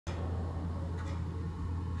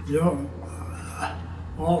You know,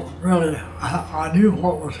 well, really, I knew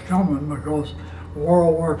what was coming because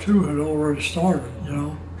World War II had already started, you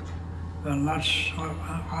know, and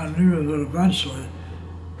I knew that eventually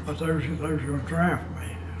that they was going to draft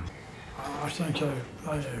me. I think they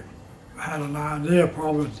had an idea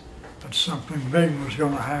probably that something big was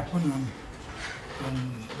going to happen, and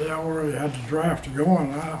they already had the draft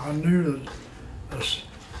going. I knew that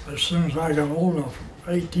as soon as I got old enough,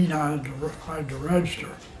 18, I had to register.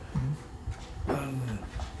 And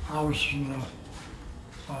I was in the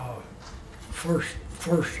I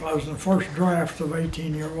was in the first draft of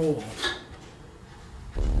 18-year-olds.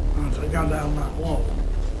 They got down that low.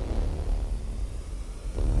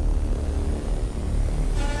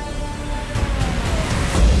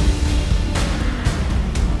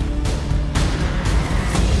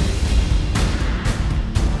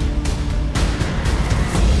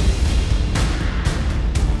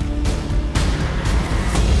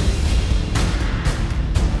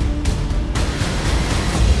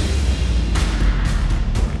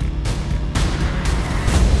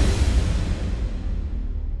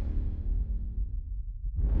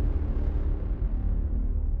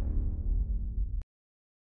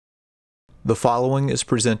 The following is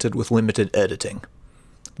presented with limited editing.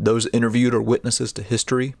 Those interviewed are witnesses to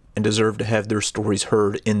history and deserve to have their stories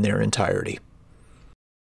heard in their entirety.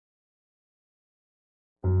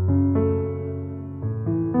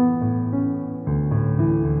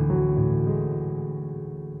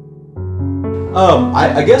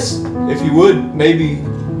 I guess if you would maybe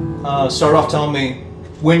start off telling me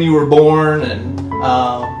when you were born and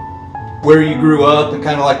where you grew up and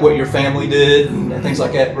kind of like what your family did and things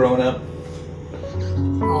like that growing up.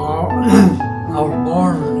 I was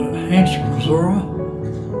born in Hanscom, Missouri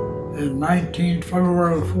in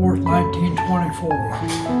February 4th, 1924.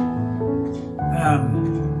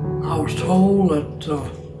 And I was told that the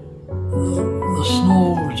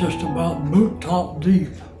snow was just about boot top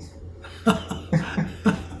deep.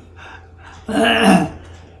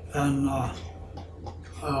 And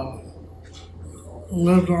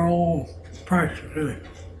lived there all practically.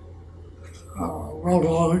 Well,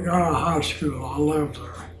 till I got out of high school, I lived there.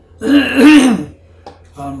 And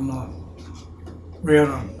we had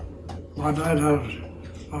my dad had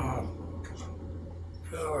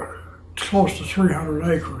close to 300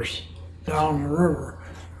 acres down the river.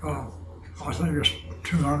 I think it's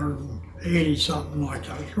 280 something like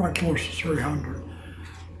that. It's right close to 300.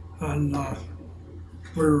 And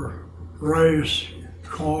we raised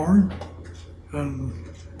corn and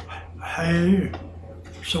hay,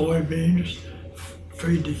 soybeans,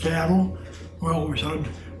 feed the cattle. Well,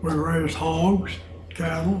 we raised hogs,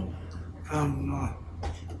 cattle, and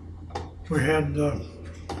we had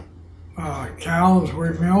cows we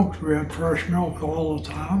milked. We had fresh milk all the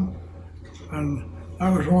time. And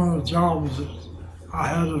that was one of the jobs that I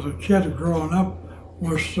had as a kid growing up,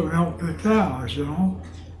 was to milk the cows, you know.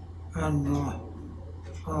 And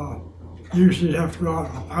usually you'd have to go out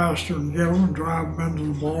in the pasture and get them and drive them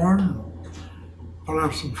into the barn and put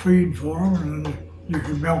out some feed for them, and then you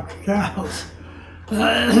could milk the cows.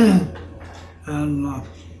 And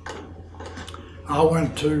I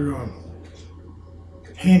went to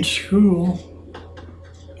Hinch School.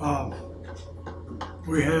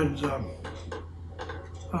 We had,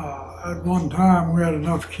 at one time, we had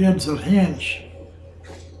enough kids at Hinch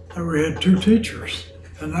that we had 2 teachers.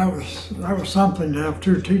 And that was something to have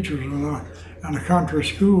 2 teachers in a country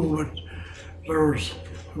school, but there was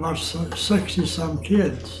about 60-some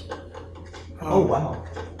kids. Oh, wow.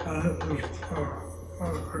 It was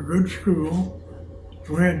a good school.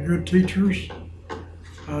 We had good teachers,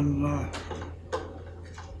 and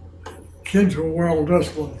kids were well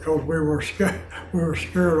disciplined because we were scared. We were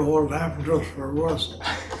scared of what would happen to us if it wasn't.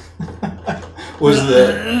 Was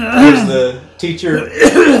the teacher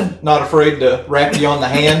not afraid to rap you on the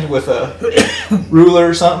hand with a ruler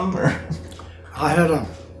or something? Or? I had a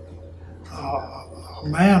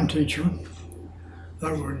man teacher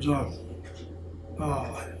that would,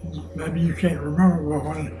 maybe you can't remember, but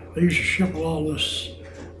when they used to ship all this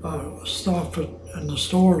stuff in the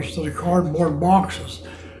stores to the cardboard boxes,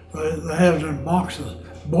 they had it in boxes,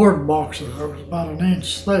 board boxes that was about 1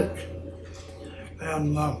 inch thick.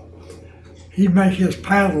 And he'd make his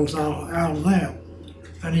paddles out of them,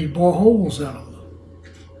 and he'd bore holes in them.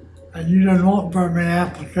 And you didn't want very many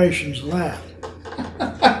applications of that.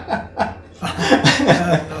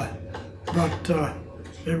 But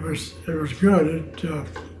it was good.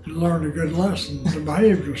 You learned a good lesson to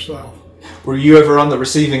behave yourself. Were you ever on the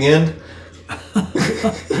receiving end?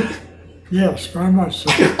 Yes, very much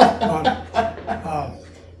so.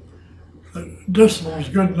 But discipline was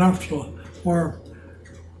good enough to where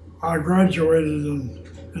I graduated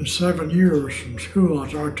in 7 years from school. I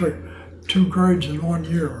took 2 grades in 1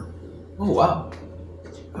 year. Oh, wow.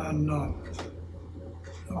 And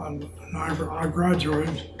I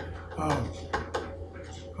graduated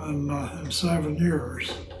in 7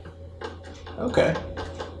 years. Okay.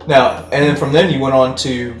 Now, and then from then you went on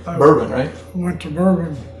to Bourbon, right? Went to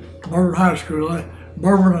Bourbon High School.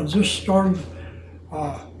 Bourbon had just started.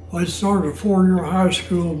 They started a 4-year high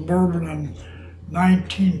school in Bourbon in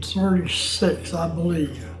 1936, I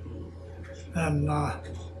believe. And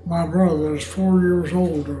my brother is 4 years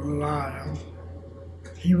older than I am.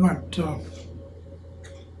 He went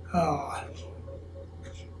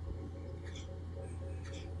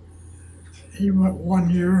one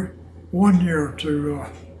year to,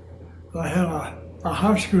 they had a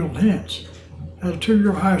high school hints, had a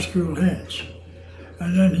 2-year high school hints.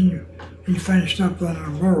 And then he finished up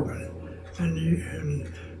in Bourbon, and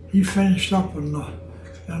he finished up in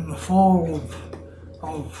the fall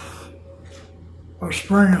of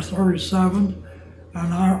spring of '37,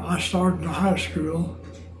 and I started in high school.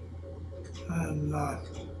 And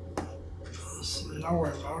let's see, no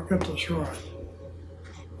wait, I'll get this right.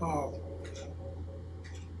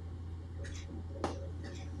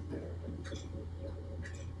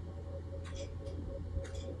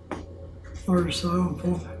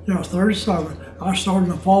 37. I started in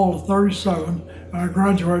the fall of '37, and I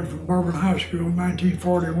graduated from Bourbon High School in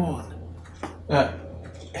 1941.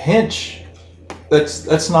 Hinch,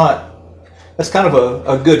 that's kind of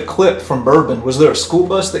a good clip from Bourbon. Was there a school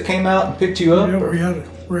bus that came out and picked you up? Yeah,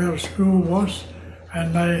 we had a school bus,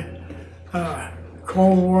 and they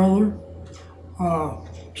cold weather,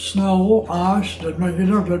 snow, ice. They'd make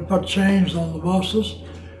it up. They'd put chains on the buses,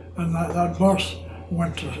 and that bus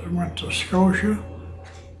went to Scotia,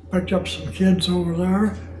 picked up some kids over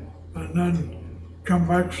there, and then come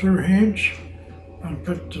back through Hinch and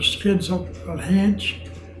picked the kids up at Hinch,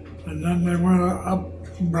 and then they went up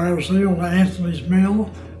Brazil to Anthony's Mill,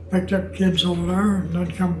 picked up kids over there, and then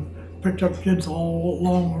picked up kids all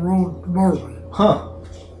along the road to Bourbon. Huh.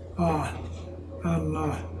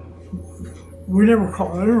 They never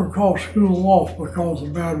called school off because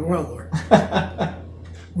of bad weather.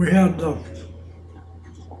 We had,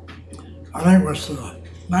 I think it was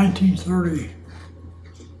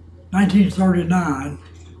 1939,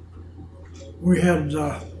 we had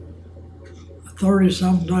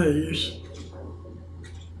 30-some days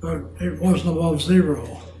that it wasn't above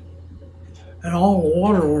zero. And all the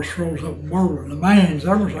water was frozen up in Bourbon. The mains,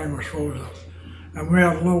 everything was frozen up. And we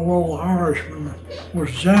had a little old Irishman that was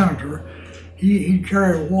janitor. He'd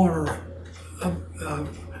carry water up,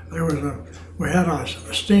 we had a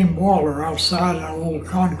steam boiler outside in a little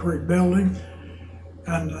concrete building,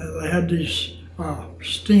 and they had these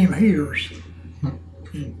steam heaters.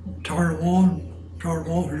 You turn them on, turn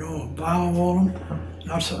them off, valve on them.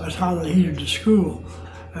 That's how they heated the school.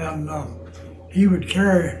 And he would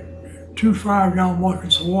carry 2 5-gallon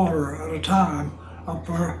buckets of water at a time up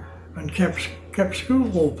there and kept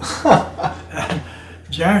school open. And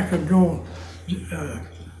Jack would go,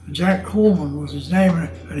 Jack Coleman was his name,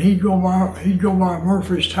 and he'd go by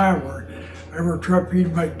Murphy's Tavern. Every trip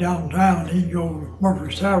he'd make downtown, he'd go to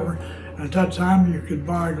Murphy's Tavern. And at that time, you could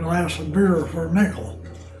buy a glass of beer for a nickel.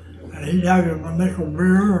 And he'd have him a nickel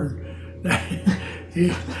beer,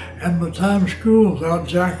 and by the time school was out,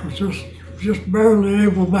 Jack was just barely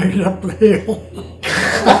able to make it up the hill.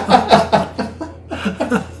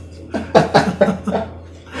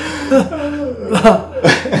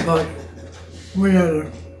 But we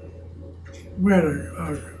had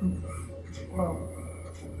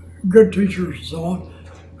good teachers and so on,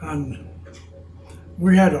 and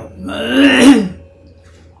we had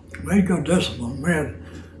good discipline. We had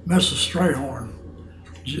Mrs. Strayhorn,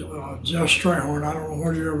 Jeff Strayhorn. I don't know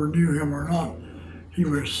whether you ever knew him or not. He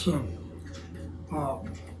was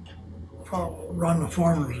run the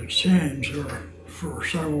Farmers Exchange here for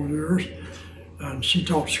several years, and she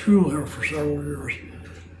taught school here for several years.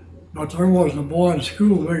 But there wasn't a boy in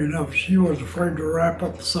school big enough. She was afraid to wrap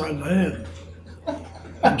up the side of the head,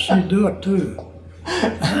 and she'd do it too.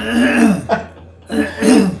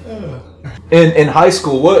 In high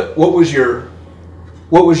school, what was your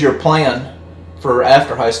plan for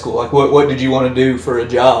after high school? Like, what did you want to do for a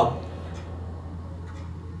job?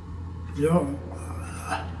 Yeah,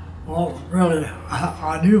 well, really,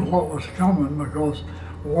 I knew what was coming because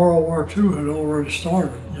World War II had already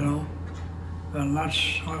started, and I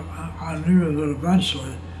knew that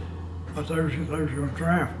eventually that they was going to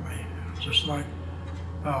draft me. Just like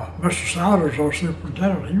Mr. Souders, our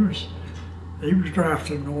superintendent, he was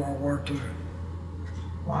drafted in World War II.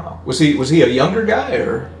 Wow. Was he a younger guy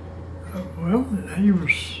or? Well, he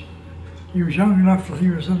was he was young enough that he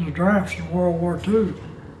was in the drafts in World War II,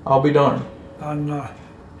 I'll be darned. and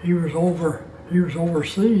he was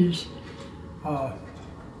overseas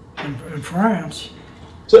in France.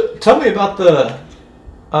 So tell me about the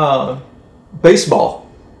baseball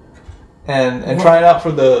and trying out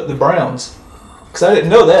for the Browns, because I didn't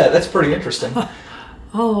know that. That's pretty interesting.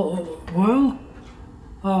 Oh well,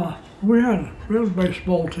 we had a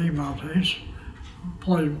baseball team out there.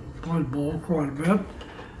 Played ball quite a bit,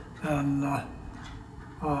 and I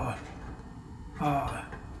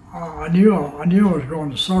knew I was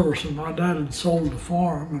going to service, and my dad had sold the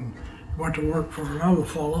farm and went to work for another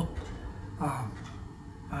fellow,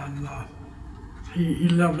 and he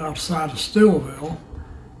lived outside of Stillville,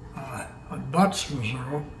 at Butts,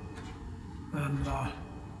 Missouri, and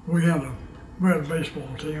we had a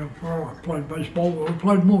baseball team. I played baseball, but we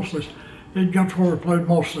played mostly. It got to where we played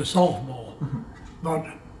mostly softball, but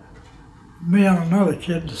me and another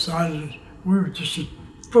kid decided we were just,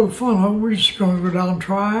 for the fun of it, we were just going to go down and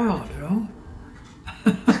try out, you know.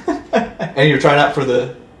 And you're trying out for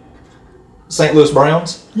the St. Louis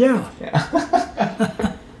Browns? Yeah.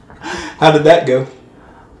 How did that go?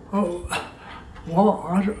 Oh, well,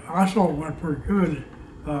 I thought it went pretty good.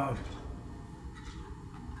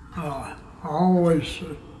 I always,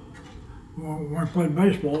 when I played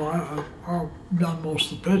baseball, I've done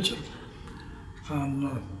most of the pitching,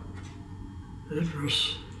 and it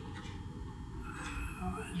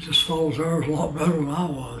just fellows there was a lot better than I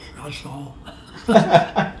was. That's all.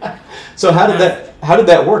 So how did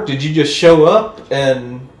that work? Did you just show up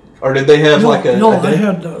or did they have like a no? A day?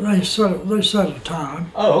 They set a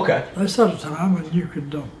time. Oh, okay. They set a time, and you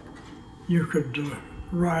could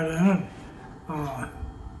write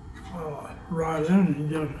in and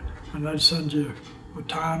get it, and they'd send you a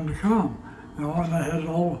time to come. You know, and they had it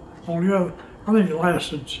all together. I think it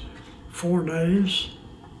lasted 4 days.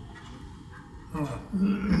 Huh.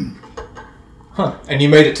 And you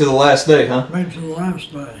made it to the last day, huh? Made it to the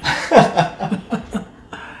last day.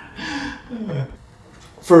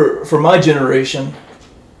 For my generation,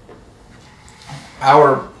 I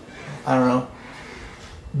don't know,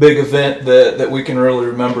 big event that we can really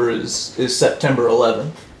remember is September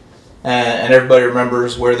 11th. And everybody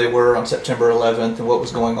remembers where they were on September 11th and what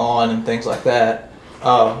was going on and things like that.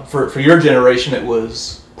 For your generation, it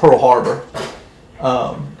was Pearl Harbor.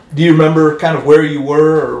 Do you remember kind of where you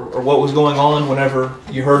were or what was going on whenever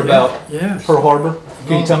you heard about Pearl Harbor?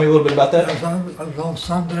 Can you tell me a little bit about that? It was on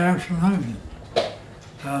Sunday afternoon,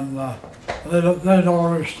 and they'd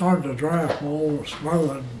already started to draft. My oldest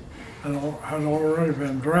brother had already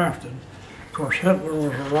been drafted. Of course, Hitler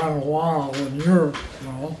was around a while in Europe, you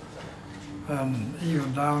know, and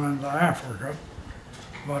even down into Africa.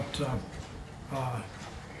 But I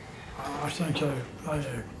think they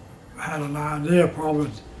had an idea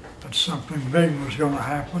probably that something big was going to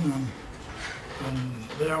happen, and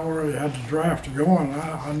they already had the draft going.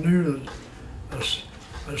 I knew that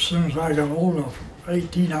as soon as I got old enough,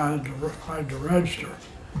 18, I had to register.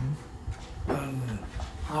 Mm-hmm. And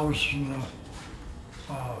I was in the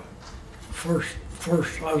I was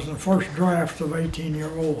in the first draft of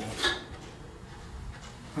 18-year-olds.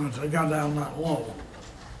 And they got down that low.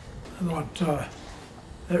 But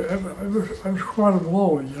it was quite a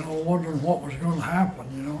blow, you know, wondering what was going to happen,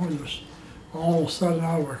 you know. Just all of a sudden,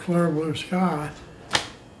 out of a clear blue sky,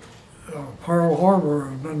 Pearl Harbor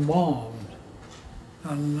had been bombed,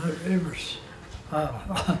 and it was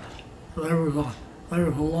there was a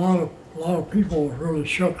lot of people really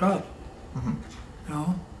shook up, mm-hmm. You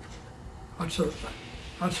know. That's the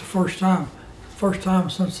first time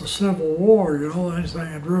since the Civil War, you know, anything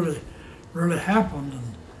had really happened,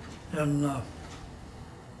 and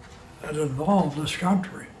it involved this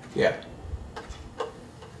country. Yeah.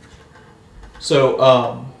 So,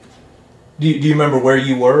 do you remember where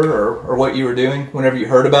you were or what you were doing whenever you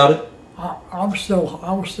heard about it? I was still at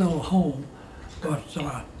home, but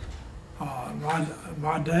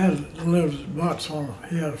my dad lived at Butts.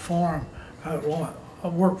 He had a farm. I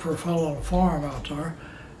worked for a fellow on a farm out there,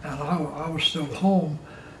 and I was still at home,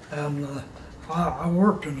 and I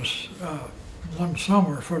worked in this one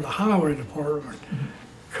summer for the highway department. Mm-hmm.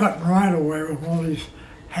 Cutting right away with one of these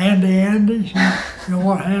handy Andes. You know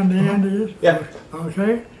what handy Andy is? Yeah.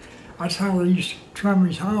 Okay. That's how they used to trim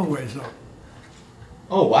these highways up.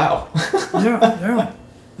 Oh wow. Yeah.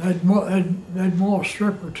 They'd mow a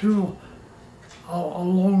strip or two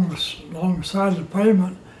along the side of the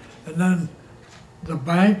pavement, and then the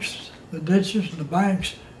banks, the ditches, and the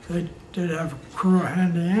banks, they'd have a crew of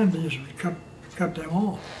handy Andes would cut them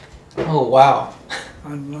off. Oh wow.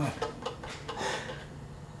 And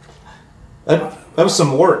that was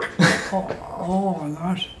some work. and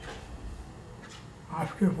I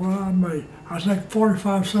forget what I made. I think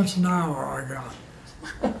 45 cents an hour I got.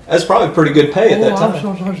 That's probably pretty good pay at that I time.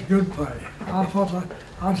 thought that was good pay. I thought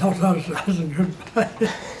that was a good pay.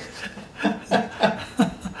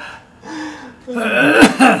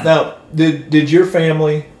 Now, did your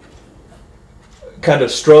family kind of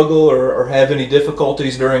struggle or have any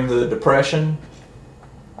difficulties during the Depression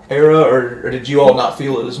era, or did you all not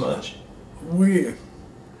feel it as much?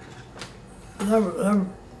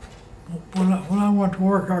 When I went to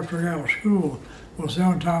work after I got out of school, was the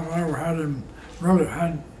only time I ever really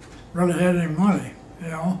had any money, you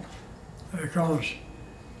know, because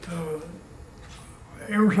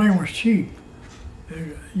everything was cheap.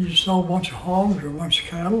 You sold a bunch of hogs or a bunch of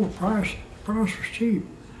cattle, the price was cheap,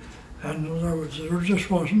 and there just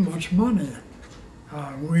wasn't much money.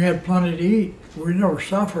 We had plenty to eat. We never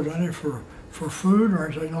suffered any for food or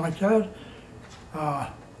anything like that.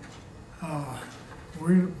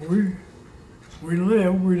 We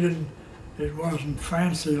lived. We didn't. It wasn't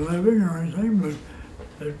fancy living or anything, but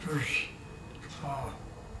it was.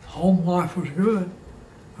 Home life was good.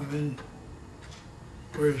 I mean,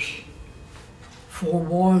 we was 4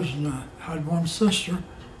 boys and I had 1 sister,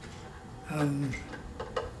 and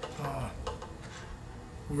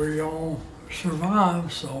we all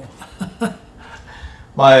survived. So.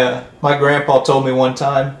 My grandpa told me one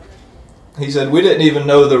time. He said we didn't even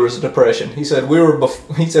know there was a depression. He said we were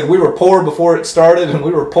poor before it started, and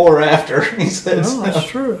we were poor after. He said, well, that's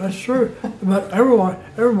true. That's true. But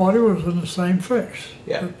everybody was in the same fix.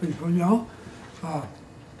 Yeah. People, you know,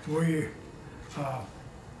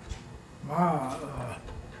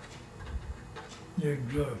 you'd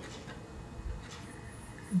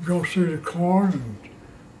go through the corn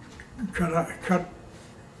and cut out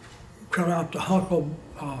the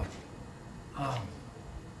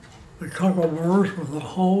huckleberries with a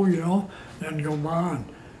hoe, you know, then go by and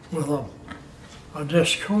with a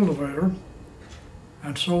disc cultivator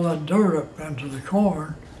and sow that dirt up into the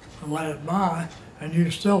corn and let it by, and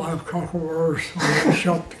you'd still have huckleberries when you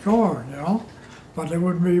shut the corn, you know, but they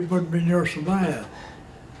wouldn't be near so bad.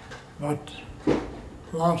 But a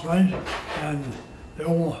lot of things, and the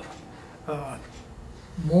old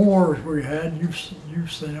mowers we had,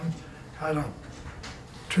 you've seen them, had a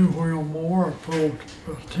 2-wheel mower, pulled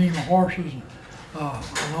a team of horses,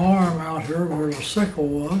 an arm out here where the sickle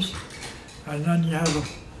was, and then you had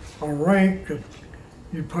a rake that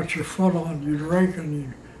you'd put your foot on, you'd rake and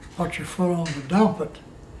you'd put your foot on to dump it.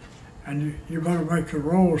 And you better make the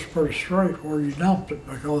rows pretty straight where you dumped it,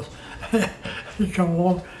 because you come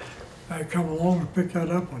along and pick that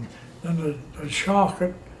up, and then they'd shock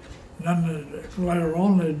it, and then later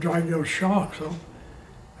on they'd drag those shocks up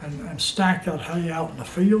and stack that hay out in the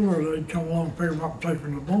field, or they'd come along and pick them up and take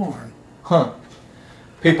them to the barn. Huh.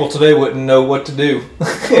 People today wouldn't know what to do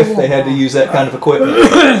if they had to use that kind of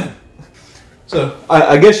equipment. So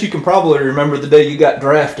I guess you can probably remember the day you got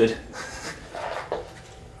drafted.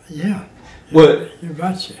 Yeah. What? You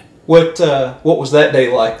betcha. What was that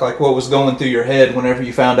day like? Like, what was going through your head whenever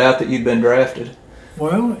you found out that you'd been drafted?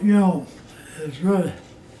 Well, you know, it's really,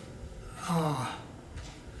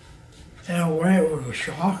 in a way it was a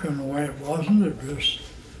shock, in a way it wasn't. It was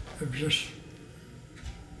just,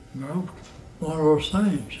 you know, one of those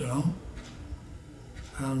things, you know.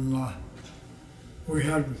 And we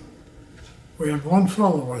had one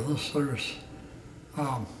fellow with us. There was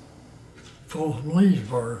fellow from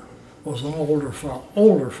Leesburg, was an older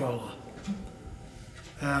fellow,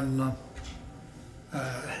 and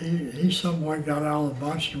he some way got out of the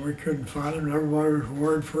bunch, and we couldn't find him. And everybody was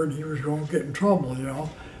worried for it. He was going to get in trouble, you know.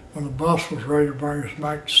 When the bus was ready to bring us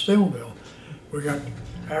back to Stillville,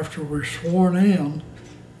 after we were sworn in,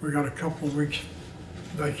 we got a couple of weeks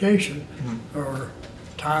vacation, or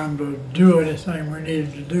time to do anything we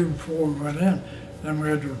needed to do before we went in. Then we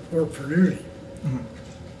had to report for duty.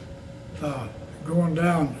 Going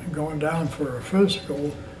down for a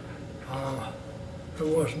physical, there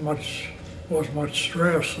wasn't much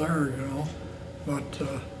stress there, you know. But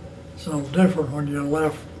it's a little different when you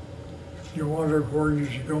left. You wondered where you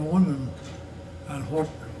was going and what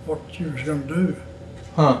you was going to do.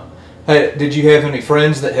 Huh. Hey, did you have any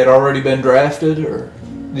friends that had already been drafted, or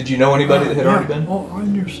did you know anybody that had already been? Well, I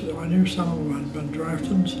knew some of them had been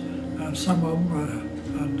drafted, and some of them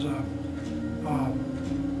had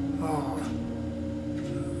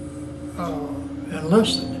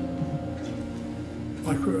enlisted.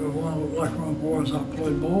 Like one of the boys I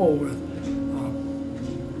played ball with,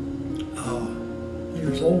 he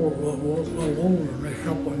was a little older than me, a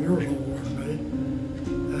couple of years older than me,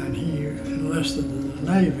 and he enlisted in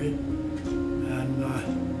the Navy, and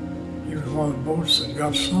he was one of the boats that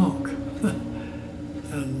got sunk.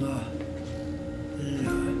 And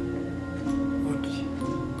But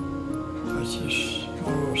that's just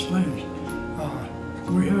one of those things.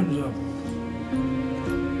 We had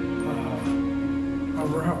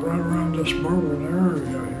right around this Berlin area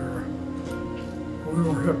here, we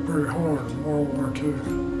were hit pretty hard in World War II.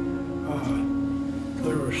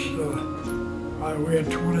 There was, we had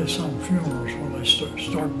 20-some funerals when they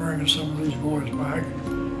started bringing some of these boys back,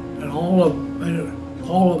 and all of them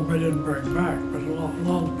they didn't bring back, but a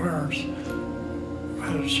lot of the parents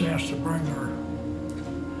had a chance to bring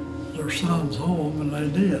their sons home, and they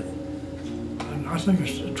did. And I think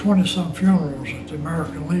it's 20-some funerals that the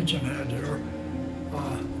American Legion had here,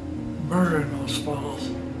 burying those fellows.